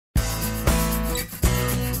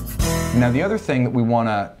Now, the other thing that we want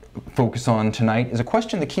to focus on tonight is a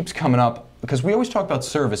question that keeps coming up, because we always talk about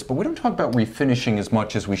service, but we don't talk about refinishing as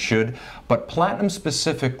much as we should. But platinum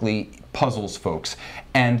specifically puzzles folks.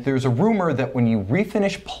 And there's a rumor that when you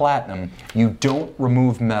refinish platinum, you don't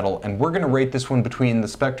remove metal. And we're going to rate this one between the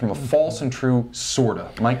spectrum of false and true,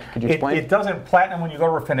 sorta. Mike, could you explain? It doesn't, platinum, when you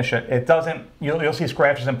go to refinish it, it doesn't, you'll see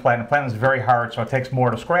scratches in platinum. Platinum is very hard, so it takes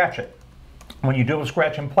more to scratch it. When you do a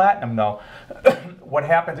scratch in platinum, though, what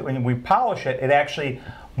happens when we polish it, it actually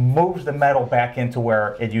moves the metal back into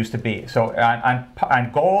where it used to be. So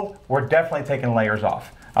on gold, we're definitely taking layers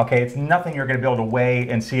off. Okay, it's nothing you're going to be able to weigh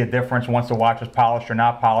and see a difference once the watch is polished or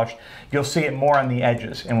not polished. You'll see it more on the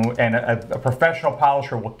edges, and a professional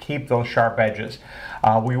polisher will keep those sharp edges.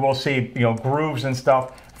 We will see, grooves and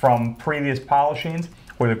stuff from previous polishings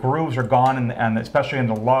where the grooves are gone, and especially in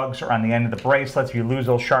the lugs or on the end of the bracelets, you lose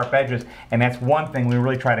those sharp edges, and that's one thing we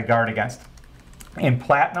really try to guard against. In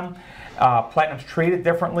platinum, platinum's treated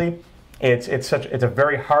differently. It's a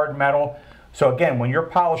very hard metal. So again, when you're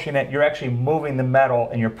polishing it, you're actually moving the metal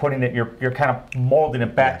and you're putting it, you're kind of molding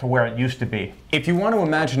it back to where it used to be. If you want to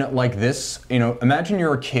imagine it like this, imagine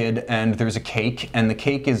you're a kid and there's a cake, and the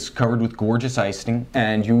cake is covered with gorgeous icing,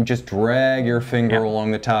 and you just drag your finger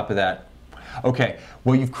along the top of that. Okay,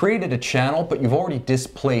 well, you've created a channel, but you've already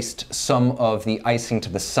displaced some of the icing to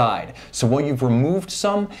the side. So while you've removed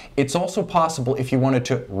some, it's also possible, if you wanted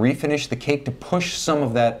to refinish the cake, to push some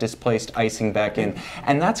of that displaced icing back in.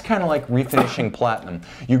 And that's kind of like refinishing platinum.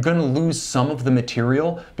 You're going to lose some of the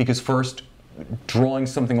material because first, drawing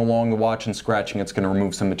something along the watch and scratching it's going to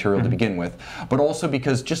remove some material to begin with, but also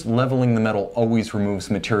because just leveling the metal always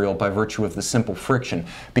removes material by virtue of the simple friction.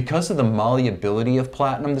 Because of the malleability of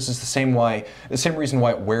platinum, this is the same reason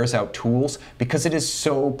why it wears out tools, because it is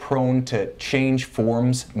so prone to change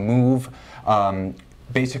forms, move,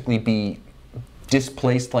 basically be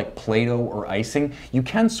displaced like Play-Doh or icing. You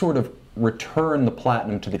can sort of return the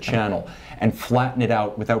platinum to the channel and flatten it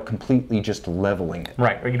out without completely just leveling it.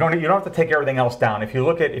 Right. You don't have to take everything else down. If you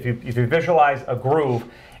look at, if you visualize a groove,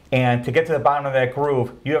 and to get to the bottom of that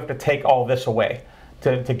groove, you have to take all this away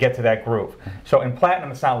to get to that groove. So in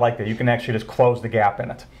platinum, it's not like that. You can actually just close the gap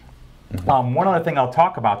in it. One other thing I'll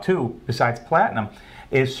talk about too, besides platinum,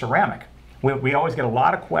 is ceramic. We always get a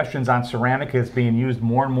lot of questions on ceramic. It's being used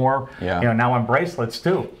more and more, now on bracelets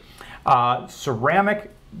too.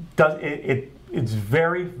 Ceramic it's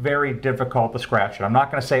very, very difficult to scratch it. I'm not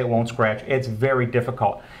going to say it won't scratch. It's very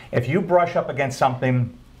difficult. If you brush up against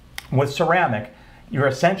something with ceramic, you're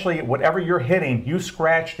essentially, whatever you're hitting, you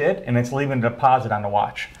scratched it, and it's leaving a deposit on the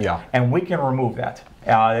watch. Yeah. And we can remove that.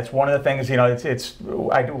 It's one of the things, when I was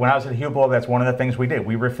at Hublot, that's one of the things we did.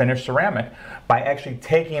 We refinished ceramic by actually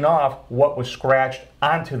taking off what was scratched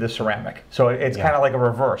onto the ceramic. So it's kind of like a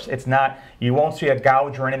reverse. It's not, you won't see a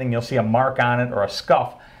gouge or anything, you'll see a mark on it or a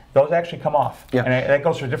scuff. Those actually come off. Yeah. And that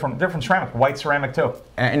goes for different ceramic, white ceramic too.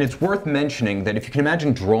 And it's worth mentioning that if you can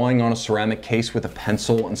imagine drawing on a ceramic case with a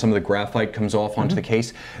pencil and some of the graphite comes off onto the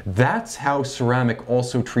case, that's how ceramic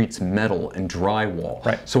also treats metal and drywall.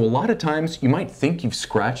 Right. So a lot of times you might think you've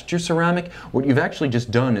scratched your ceramic. What you've actually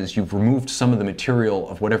just done is you've removed some of the material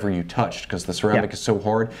of whatever you touched, because the ceramic is so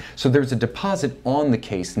hard. So there's a deposit on the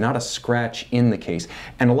case, not a scratch in the case.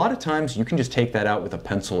 And a lot of times you can just take that out with a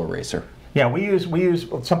pencil eraser. Yeah, we use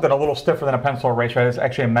something a little stiffer than a pencil eraser. It's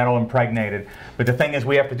actually a metal impregnated. But the thing is,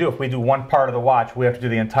 we have to do, if we do one part of the watch, we have to do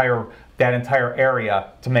that entire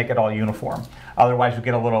area to make it all uniform. Otherwise, you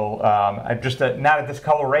get a little, not a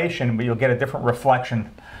discoloration, but you'll get a different reflection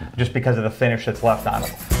just because of the finish that's left on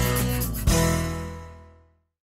it.